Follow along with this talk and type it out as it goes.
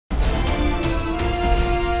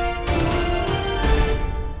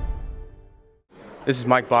This is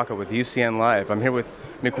Mike Baca with UCN Live. I'm here with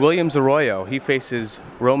McWilliams Arroyo. He faces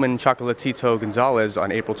Roman Chocolatito Gonzalez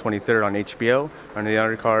on April 23rd on HBO on the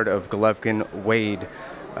undercard of Golovkin-Wade.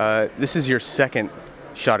 This is your second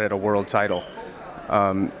shot at a world title.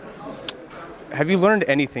 Have you learned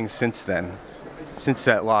anything since then, since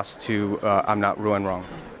that loss to I'm Not Ruin Wrong?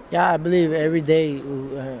 Yeah, I believe every day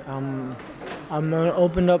I'm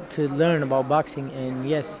opened up to learn about boxing, and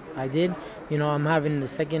yes, I did. You know, I'm having the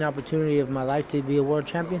second opportunity of my life to be a world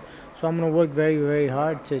champion, so I'm going to work very, very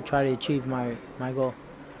hard to try to achieve my goal.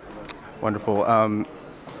 Wonderful.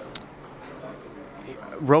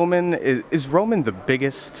 Roman, is Roman the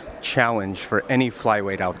biggest challenge for any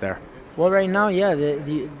flyweight out there? Well, right now, yeah,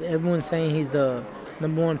 everyone's saying he's the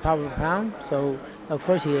 #1 pound per pound, so of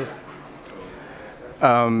course he is.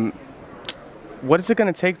 What is it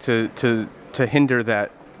going to take to hinder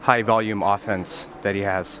that high volume offense that he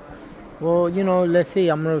has? Well, you know, let's see.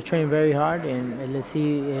 I'm going to train very hard, and let's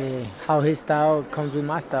see how his style comes with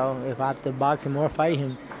my style. If I have to box him or fight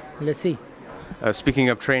him, let's see. Speaking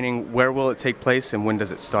of training, where will it take place and when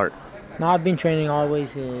does it start? No, I've been training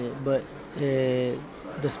always, but the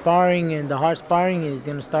sparring and the hard sparring is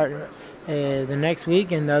going to start the next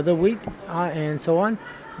week and the other week and so on.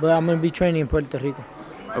 But I'm going to be training in Puerto Rico.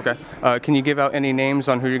 Okay. Can you give out any names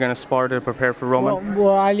on who you're going to spar to prepare for Roman?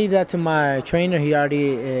 Well, I leave that to my trainer. He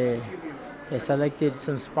already selected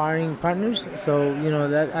some sparring partners, so you know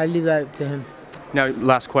that I leave that to him. Now,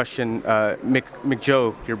 last question.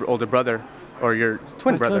 McJoe, your older brother, or your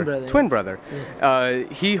twin brother? Twin brother. Yes.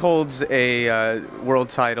 He holds a world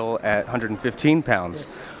title at 115 pounds.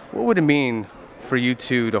 Yes. What would it mean for you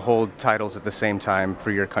two to hold titles at the same time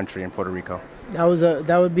for your country in Puerto Rico?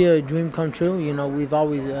 That would be a dream come true. You know, we've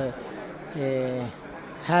always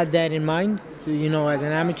had that in mind. So, you know, as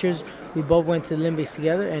an amateurs, we both went to the Olympics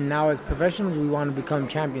together, and now as professionals, we want to become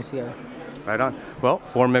champions together. Right on. Well,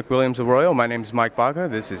 for McWilliams Arroyo, my name is Mike Baca.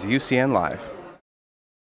 This is UCN Live.